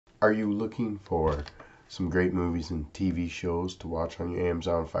Are you looking for some great movies and TV shows to watch on your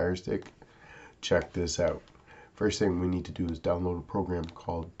Amazon Firestick? Check this out. First thing we need to do is download a program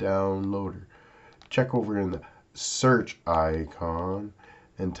called Downloader. Check over in the search icon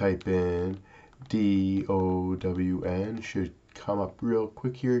and type in DOWN. Should come up real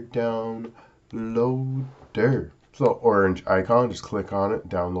quick here. Downloader. So orange icon, just click on it,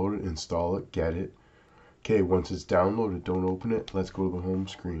 download it, install it, get it. Okay, once it's downloaded, don't open it. Let's go to the home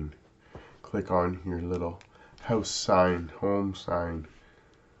screen. Click on your little house sign, home sign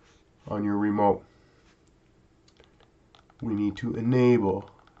on your remote. We need to enable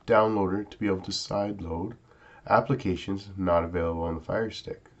Downloader to be able to sideload applications not available on the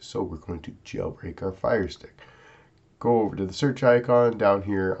Firestick. So we're going to jailbreak our Firestick. Go over to the search icon down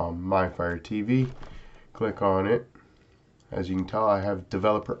here on My Fire TV. Click on it. As you can tell, I have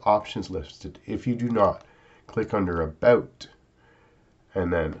developer options listed. If you do not, click under About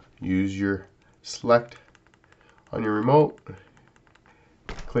and then use your select on your remote.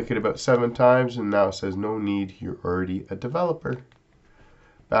 Click it about 7 times and now it says no need, you're already a developer.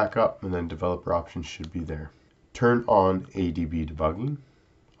 Back up and then developer options should be there. Turn on ADB debugging.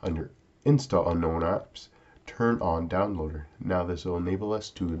 Under Install Unknown Apps, turn on Downloader. Now this will enable us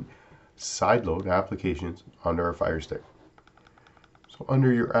to sideload applications onto our Firestick. So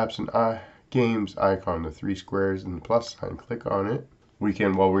under your apps and games icon, the 3 squares and the plus sign, click on it. We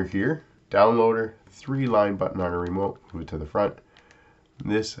can, while we're here, Downloader, 3-line button on our remote, move it to the front.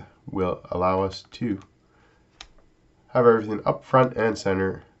 This will allow us to have everything up front and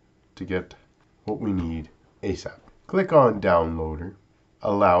center to get what we need ASAP. Click on Downloader.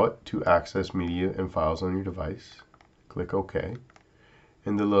 Allow it to access media and files on your device. Click OK.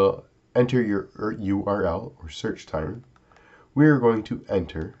 In the little enter your URL or search term, we are going to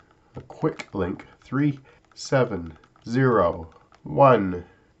enter a quick link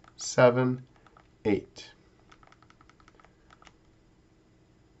 370178.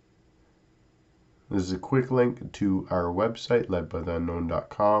 This is a quick link to our website,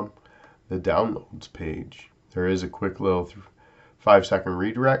 ledbytheunknown.com, the downloads page. There is a quick little 5-second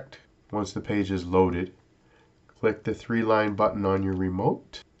redirect. Once the page is loaded, click the 3-line button on your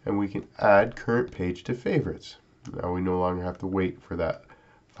remote, and we can add current page to favorites. Now we no longer have to wait for that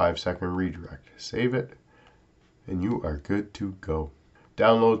 5-second redirect. Save it, and you are good to go.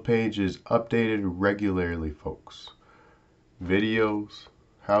 Download page is updated regularly, folks. Videos,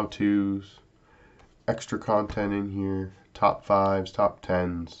 how-tos, extra content in here, top 5s, top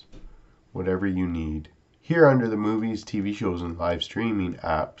 10s, whatever you need. Here under the movies, TV shows, and live streaming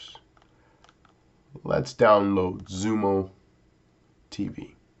apps, let's download Zumo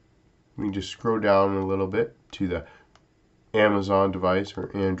TV. We can just scroll down a little bit to the Amazon device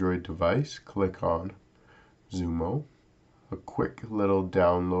or Android device. Click on Zumo. A quick little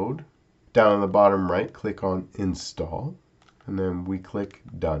download. Down on the bottom right, click on Install. And then we click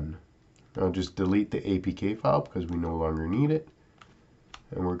Done. Now just delete the APK file because we no longer need it.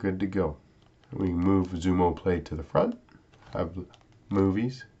 And we're good to go. We can move Zumo Play to the front. Have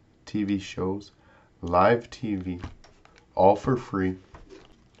movies, TV shows, live TV, all for free.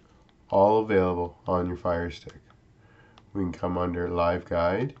 All available on your Firestick. We can come under Live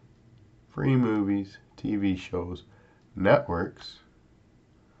Guide, Free Movies, TV Shows, Networks.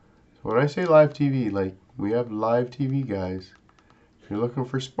 So when I say live TV, like we have live TV, guys. If you're looking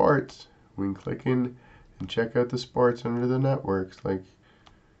for sports, we can click in and check out the sports under the networks like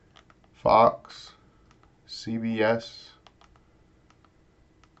Fox, CBS.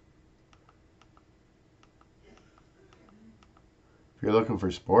 If you're looking for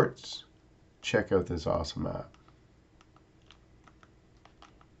sports, check out this awesome app.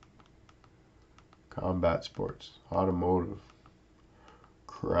 Combat sports, automotive,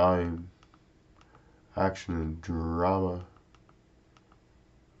 crime, action and drama.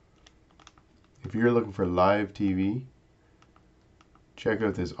 If you're looking for live TV, check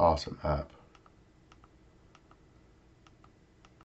out this awesome app.